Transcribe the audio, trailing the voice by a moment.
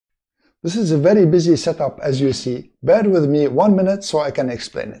This is a very busy setup as you see. Bear with me 1 minute so I can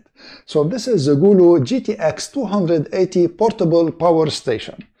explain it. So this is the GOOLOO GTX280 Portable Power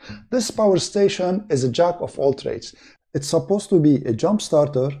Station. This power station is a jack of all trades. It's supposed to be a jump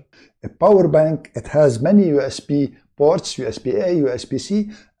starter, a power bank. It has many USB ports, USB-A,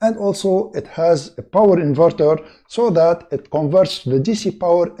 USB-C, and also it has a power inverter so that it converts the DC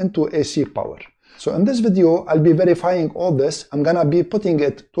power into AC power. So in this video, I'll be verifying all this. I'm gonna be putting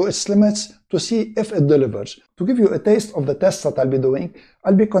it to its limits to see if it delivers. To give you a taste of the tests that I'll be doing,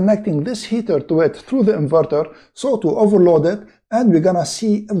 I'll be connecting this heater to it through the inverter so to overload it, and we're gonna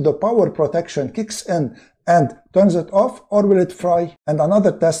see if the power protection kicks in and turns it off, or will it fry. And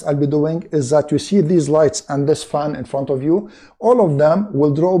another test I'll be doing is that you see these lights and this fan in front of you. All of them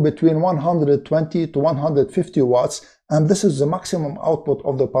will draw between 120 to 150 watts, and this is the maximum output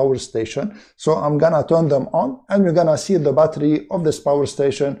of the power station. So I'm gonna turn them on and we're gonna see the battery of this power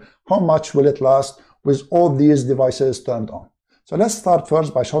station, how much will it last with all these devices turned on. So let's start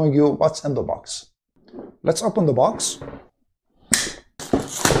first by showing you what's in the box. Let's open the box.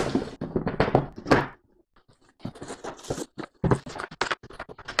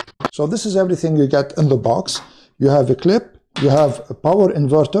 So this is everything you get in the box. You have a clip, you have a power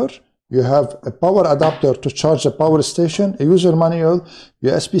inverter, you have a power adapter to charge the power station, a user manual,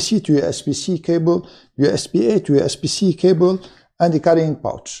 USB-C to USB-C cable, USB-A to USB-C cable, and a carrying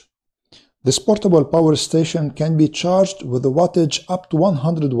pouch. This portable power station can be charged with a wattage up to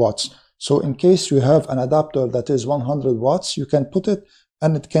 100 watts. So in case you have an adapter that is 100 watts, you can put it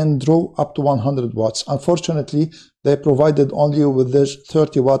and it can draw up to 100 watts. Unfortunately, they provided only with this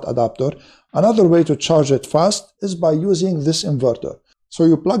 30 watt adapter. Another way to charge it fast is by using this inverter. So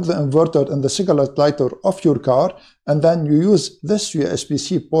you plug the inverter in the cigarette lighter of your car, and then you use this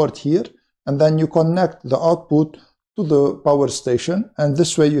USB-C port here, and then you connect the output to the power station, and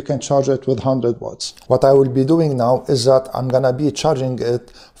this way you can charge it with 100 watts. What I will be doing now is that I'm gonna be charging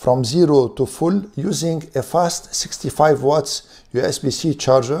it from 0 to full using a fast 65 watts USB-C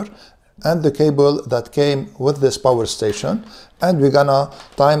charger and the cable that came with this power station, and we're gonna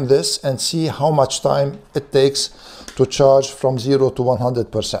time this and see how much time it takes to charge from 0 to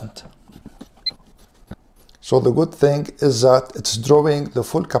 100%. So the good thing is that it's drawing the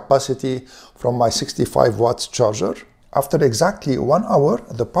full capacity from my 65 watts charger. After exactly 1 hour,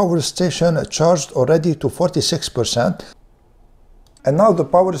 the power station charged already to 46%. And now the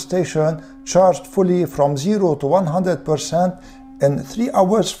power station charged fully from 0 to 100% in 3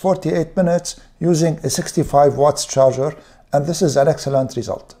 hours 48 minutes using a 65 watts charger, and this is an excellent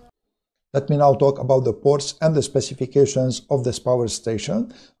result. Let me now talk about the ports and the specifications of this power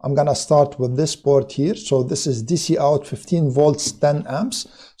station. I'm gonna start with this port here. So this is DC out 15 volts 10 amps.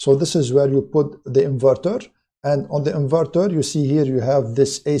 So this is where you put the inverter, and on the inverter you see here you have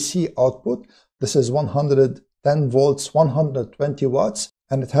this AC output. This is 110 volts 120 watts,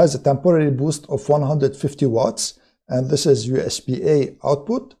 and it has a temporary boost of 150 watts. And this is USB-A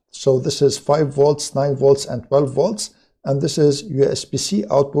output. So this is 5 volts, 9 volts, and 12 volts. And this is USB-C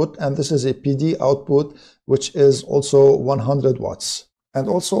output, and this is a PD output, which is also 100 watts. And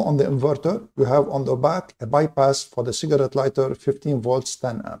also on the inverter, you have on the back a bypass for the cigarette lighter, 15 volts,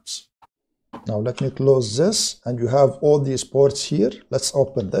 10 amps. Now let me close this, and you have all these ports here. Let's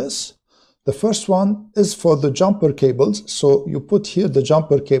open this. The first one is for the jumper cables. So you put here the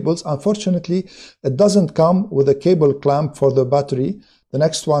jumper cables. Unfortunately, it doesn't come with a cable clamp for the battery. The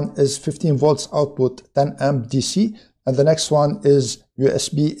next one is 15 volts output, 10 amp DC. And the next one is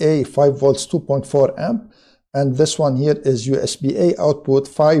USB-A 5 volts 2.4 amp. And this one here is USB-A output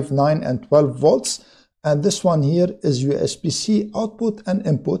 5, 9, and 12 volts. And this one here is USB-C output and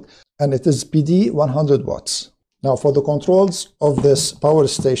input. And it is PD 100 watts. Now for the controls of this power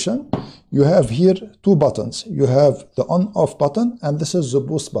station, you have here 2 buttons. You have the on-off button, and this is the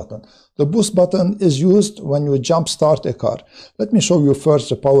boost button. The boost button is used when you jump start a car. Let me show you first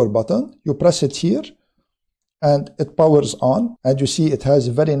the power button. You press it here, and it powers on, and you see it has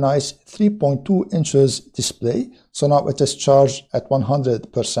a very nice 3.2 inches display. So now it is charged at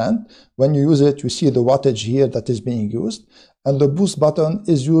 100%. When you use it, you see the wattage here that is being used, and the boost button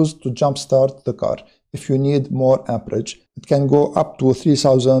is used to jumpstart the car. If you need more amperage, it can go up to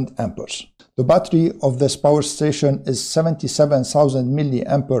 3000 amperes. The battery of this power station is 77,000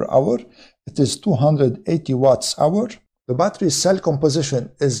 milliampere hour. It is 280 watts hour. The battery cell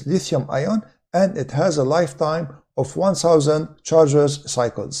composition is lithium ion, and it has a lifetime of 1000 chargers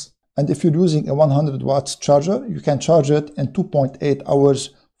cycles. And if you're using a 100 watts charger, you can charge it in 2.8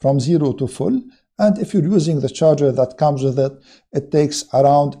 hours from 0 to full. And if you're using the charger that comes with it, it takes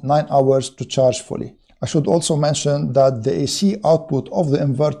around 9 hours to charge fully. I should also mention that the AC output of the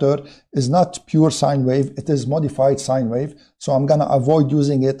inverter is not pure sine wave, it is modified sine wave. So I'm gonna avoid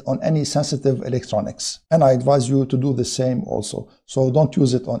using it on any sensitive electronics. And I advise you to do the same also. So don't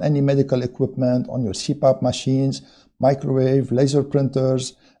use it on any medical equipment, on your CPAP machines, microwave, laser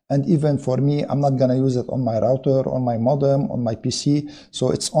printers, and even for me, I'm not gonna use it on my router, on my modem, on my PC. So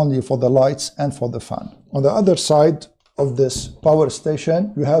it's only for the lights and for the fan. On the other side of this power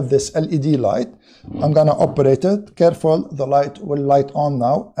station, you have this LED light. I'm gonna operate it. Careful, the light will light on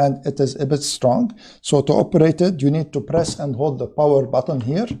now, and it is a bit strong. So to operate it, you need to press and hold the power button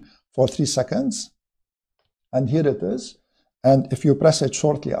here for 3 seconds. And here it is. And if you press it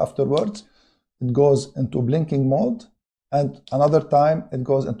shortly afterwards, it goes into blinking mode. And another time, it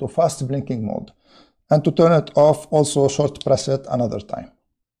goes into fast blinking mode. And to turn it off, also short press it another time.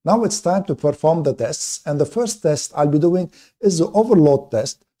 Now it's time to perform the tests, and the first test I'll be doing is the overload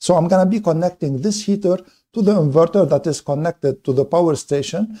test. So I'm going to be connecting this heater to the inverter that is connected to the power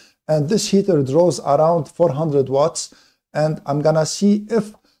station, and this heater draws around 400 watts, and I'm going to see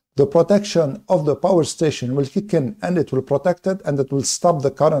if the protection of the power station will kick in and it will protect it and it will stop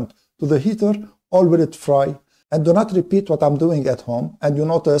the current to the heater, or will it fry. And do not repeat what I'm doing at home, and you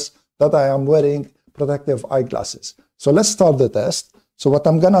notice that I am wearing protective eyeglasses. So let's start the test. So what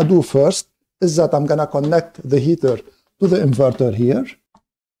I'm gonna do first is that I'm gonna connect the heater to the inverter here.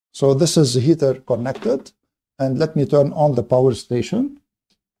 So this is the heater connected, and let me turn on the power station.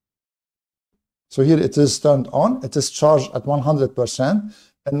 So here it is turned on, it is charged at 100%,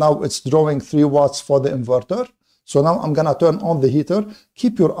 and now it's drawing 3 watts for the inverter. So now I'm gonna turn on the heater.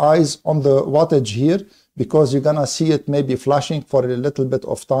 Keep your eyes on the wattage here, because you're gonna see it maybe flashing for a little bit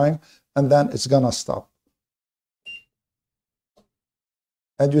of time, and then it's gonna stop.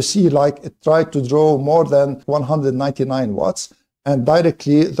 And you see, like, it tried to draw more than 199 watts, and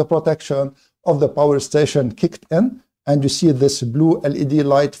directly the protection of the power station kicked in, and you see this blue LED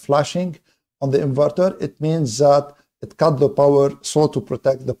light flashing on the inverter. It means that it cut the power, so to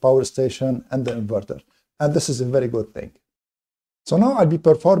protect the power station and the inverter. And this is a very good thing. So now I'll be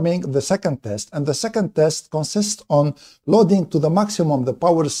performing the second test, and the second test consists on loading to the maximum the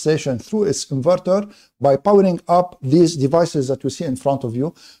power station through its inverter by powering up these devices that you see in front of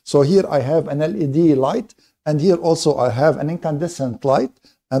you. So here I have an LED light, and here also I have an incandescent light,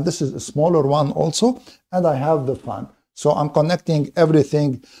 and this is a smaller one also, and I have the fan. So I'm connecting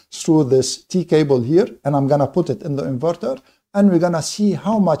everything through this T cable here, and I'm gonna put it in the inverter, and we're gonna see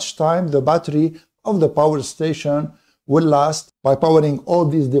how much time the battery of the power station will last by powering all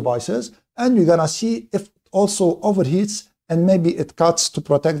these devices, and you're gonna see if it also overheats and maybe it cuts to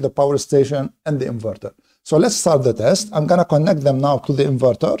protect the power station and the inverter. So let's start the test. I'm gonna connect them now to the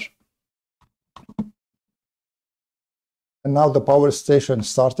inverter. And now the power station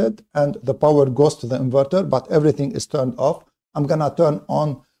started and the power goes to the inverter, but everything is turned off. I'm gonna turn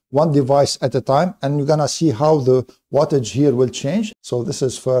on one device at a time, and you're gonna see how the wattage here will change. So this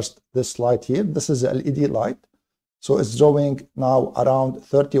is first this light here. This is the LED light. So it's drawing now around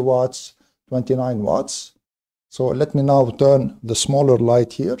 30 watts, 29 watts. So let me now turn the smaller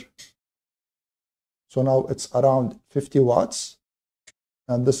light here. So now it's around 50 watts.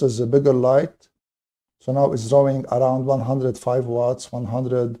 And this is a bigger light. So now it's drawing around 105 watts,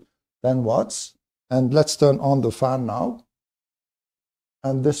 110 watts. And let's turn on the fan now.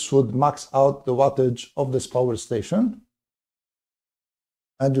 And this should max out the wattage of this power station.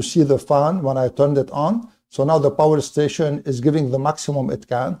 And you see the fan when I turned it on. So now the power station is giving the maximum it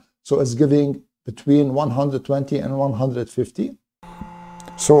can. So it's giving between 120 and 150.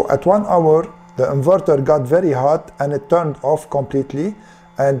 So at 1 hour, the inverter got very hot and it turned off completely.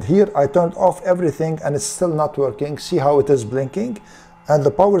 And here I turned off everything and it's still not working. See how it is blinking? And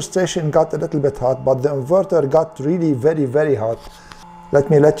the power station got a little bit hot, but the inverter got really very, very hot. Let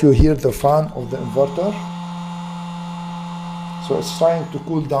me let you hear the fan of the inverter. So it's trying to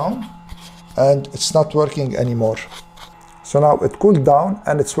cool down and it's not working anymore. So now it cooled down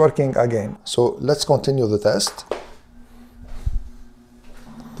and it's working again. So let's continue the test.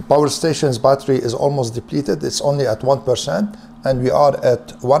 The power station's battery is almost depleted. It's only at 1% and we are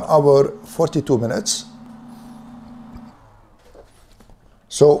at 1 hour 42 minutes.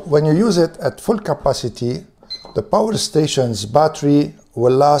 So when you use it at full capacity, the power station's battery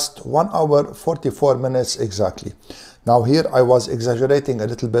will last 1 hour 44 minutes exactly. Now here I was exaggerating a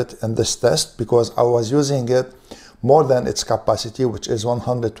little bit in this test because I was using it more than its capacity, which is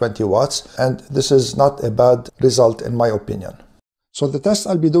 120 watts, and this is not a bad result in my opinion. So the test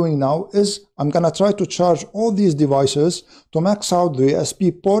I'll be doing now is I'm gonna try to charge all these devices to max out the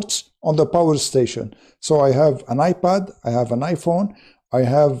USB ports on the power station. So I have an iPad, I have an iPhone, I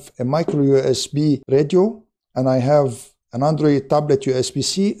have a micro USB radio, and I have an Android tablet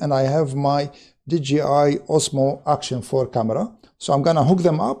USB-C, and I have my DJI Osmo Action 4 camera. So I'm gonna hook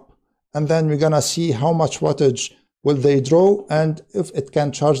them up, and then we're gonna see how much wattage will they draw and if it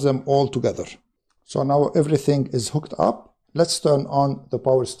can charge them all together. So now everything is hooked up. Let's turn on the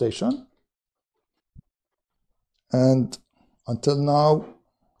power station. And until now,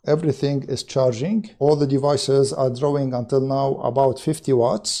 everything is charging. All the devices are drawing until now about 50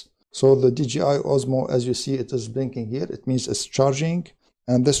 watts. So the DJI Osmo, as you see, it is blinking here. It means it's charging.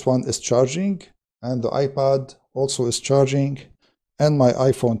 And this one is charging. And the iPad also is charging. And my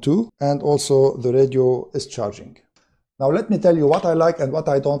iPhone too. And also the radio is charging. Now let me tell you what I like and what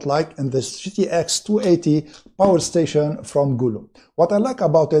I don't like in this GTX280 power station from GOOLOO. What I like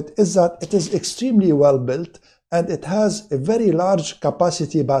about it is that it is extremely well built, and it has a very large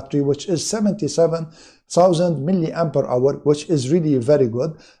capacity battery, which is 77,000 milliamp hour, which is really very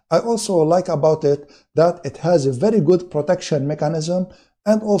good. I also like about it that it has a very good protection mechanism,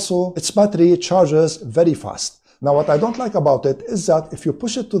 and also its battery charges very fast. Now what I don't like about it is that if you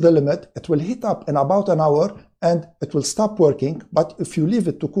push it to the limit, it will heat up in about an hour and it will stop working. But if you leave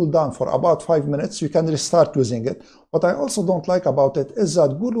it to cool down for about 5 minutes, you can restart using it. What I also don't like about it is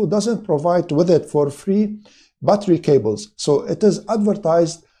that GOOLOO doesn't provide with it for free battery cables. So it is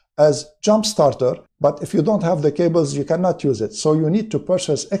advertised as jump starter, but if you don't have the cables, you cannot use it. So you need to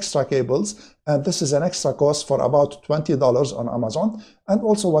purchase extra cables, and this is an extra cost for about $20 on Amazon. And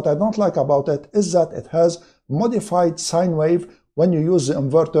also what I don't like about it is that it has modified sine wave when you use the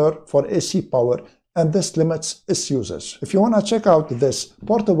inverter for AC power, and this limits its usage. If you want to check out this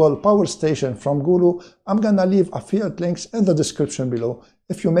portable power station from GOOLOO, I'm gonna leave affiliate links in the description below.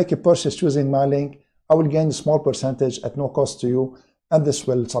 If you make a purchase using my link, I will gain a small percentage at no cost to you, and this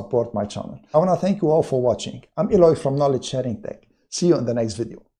will support my channel. I want to thank you all for watching. I'm Eloy from Knowledge Sharing Tech. See you in the next video.